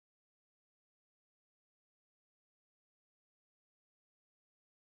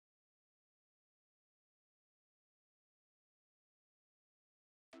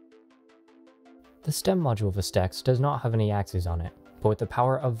The stem module of the STECS does not have any axes on it, but with the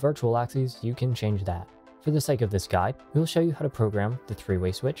power of virtual axes, you can change that. For the sake of this guide, we'll show you how to program the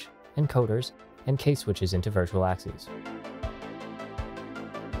three-way switch, encoders, and case switches into virtual axes.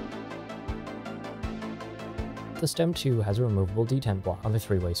 The stem 2 has a removable detent block on the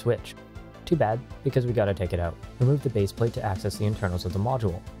three-way switch. Too bad, because we gotta take it out. Remove the base plate to access the internals of the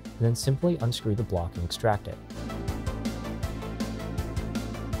module, and then simply unscrew the block and extract it.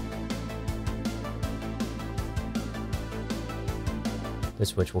 The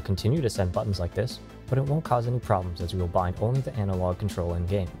switch will continue to send buttons like this, but it won't cause any problems as we will bind only the analog control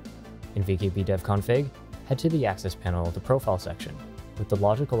in-game. In VKB Dev Config, head to the Access panel of the Profile section. With the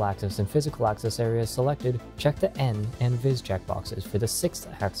logical axis and physical axis areas selected, check the N and Viz checkboxes for the 6th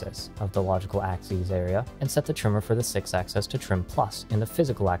axis of the logical axes area, and set the trimmer for the 6th axis to trim plus in the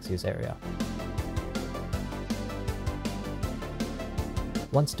physical axes area.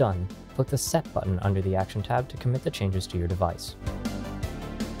 Once done, click the Set button under the Action tab to commit the changes to your device.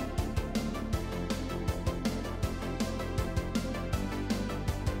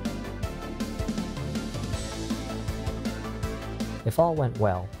 If all went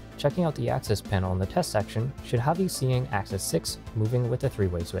well, checking out the Axis panel in the test section should have you seeing axis 6 moving with the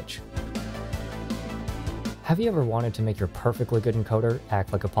three-way switch. Have you ever wanted to make your perfectly good encoder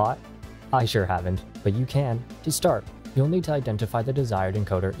act like a pot? I sure haven't, but you can. To start, you'll need to identify the desired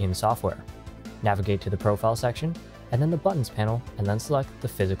encoder in software. Navigate to the Profile section, and then the Buttons panel, and then select the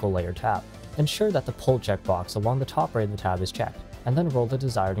Physical Layer tab. Ensure that the Pull checkbox along the top right of the tab is checked, and then roll the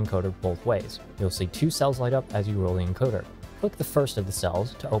desired encoder both ways. You'll see 2 cells light up as you roll the encoder. Click the first of the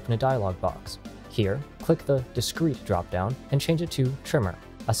cells to open a dialog box. Here, click the Discrete dropdown and change it to Trimmer.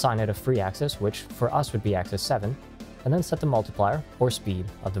 Assign it a free axis, which for us would be axis 7, and then set the multiplier, or speed,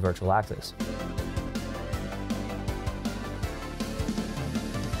 of the virtual axis.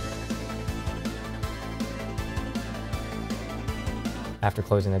 After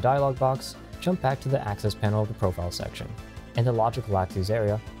closing the dialog box, jump back to the Axis panel of the Profile section. In the Logical Axes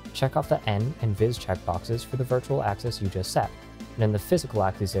area, check off the N and Viz checkboxes for the virtual axis you just set, and in the Physical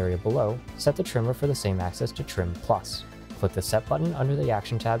Axes area below, set the trimmer for the same axis to Trim Plus. Click the Set button under the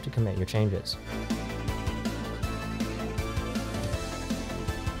Action tab to commit your changes.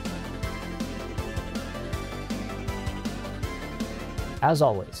 As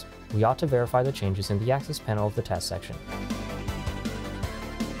always, we ought to verify the changes in the Axis panel of the test section.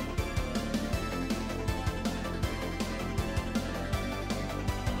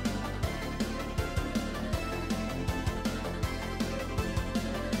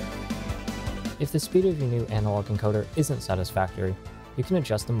 If the speed of your new analog encoder isn't satisfactory, you can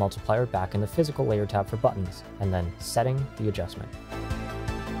adjust the multiplier back in the Physical Layer tab for buttons, and then Setting the adjustment.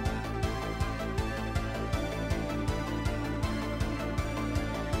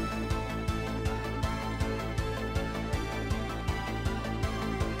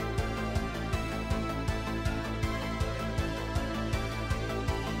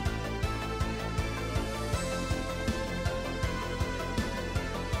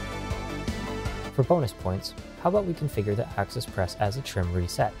 For bonus points, how about we configure the axis press as a trim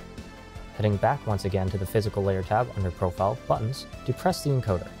reset? Heading back once again to the Physical Layer tab under Profile, Buttons, to press the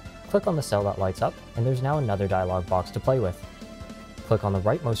encoder. Click on the cell that lights up, and there's now another dialog box to play with. Click on the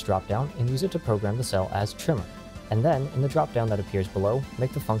rightmost dropdown and use it to program the cell as trimmer. And then, in the dropdown that appears below,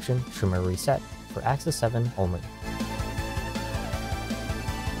 make the function trimmer reset for axis 7 only.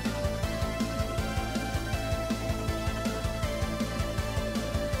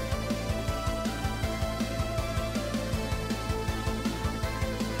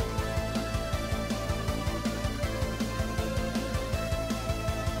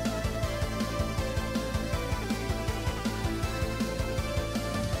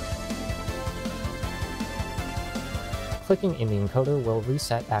 Clicking in the encoder will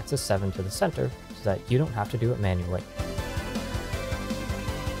reset axis 7 to the center so that you don't have to do it manually.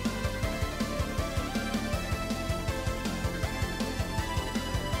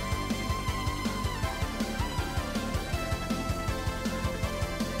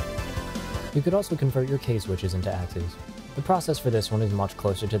 You could also convert your case switches into axes. The process for this one is much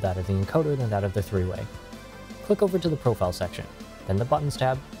closer to that of the encoder than that of the three-way. Click over to the Profile section, then the Buttons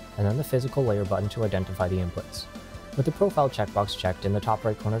tab, and then the Physical Layer button to identify the inputs. With the Profile checkbox checked in the top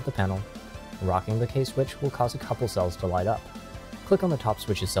right corner of the panel, rocking the case switch will cause a couple cells to light up. Click on the top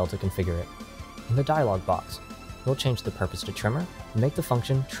switches cell to configure it. In the dialog box, we'll change the purpose to trimmer and make the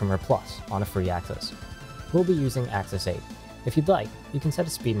function trimmer plus on a free axis. We'll be using axis 8. If you'd like, you can set a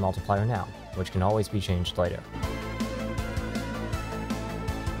speed multiplier now, which can always be changed later.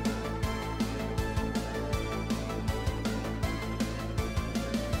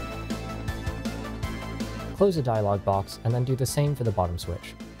 Close the dialog box and then do the same for the bottom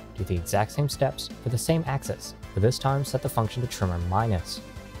switch. Do the exact same steps for the same axis, but this time set the function to trimmer minus.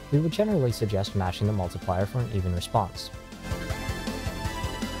 We would generally suggest matching the multiplier for an even response.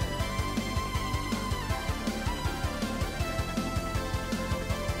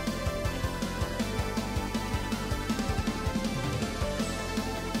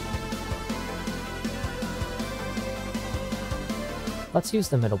 Let's use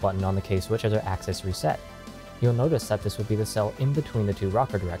the middle button on the K-switch as our axis reset. You'll notice that this would be the cell in between the two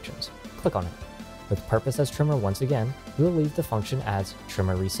rocker directions. Click on it. With purpose as trimmer once again, we will leave the function as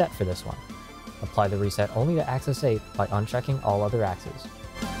trimmer reset for this one. Apply the reset only to axis 8 by unchecking all other axes.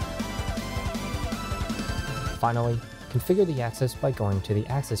 Finally, configure the axis by going to the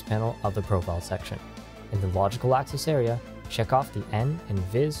axis panel of the profile section. In the logical axis area, check off the N in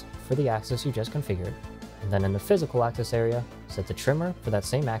Viz for the axis you just configured, and then in the physical axis area, set the trimmer for that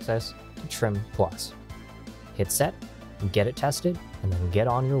same axis to trim plus. Hit set, get it tested, and then get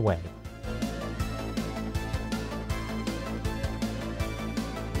on your way.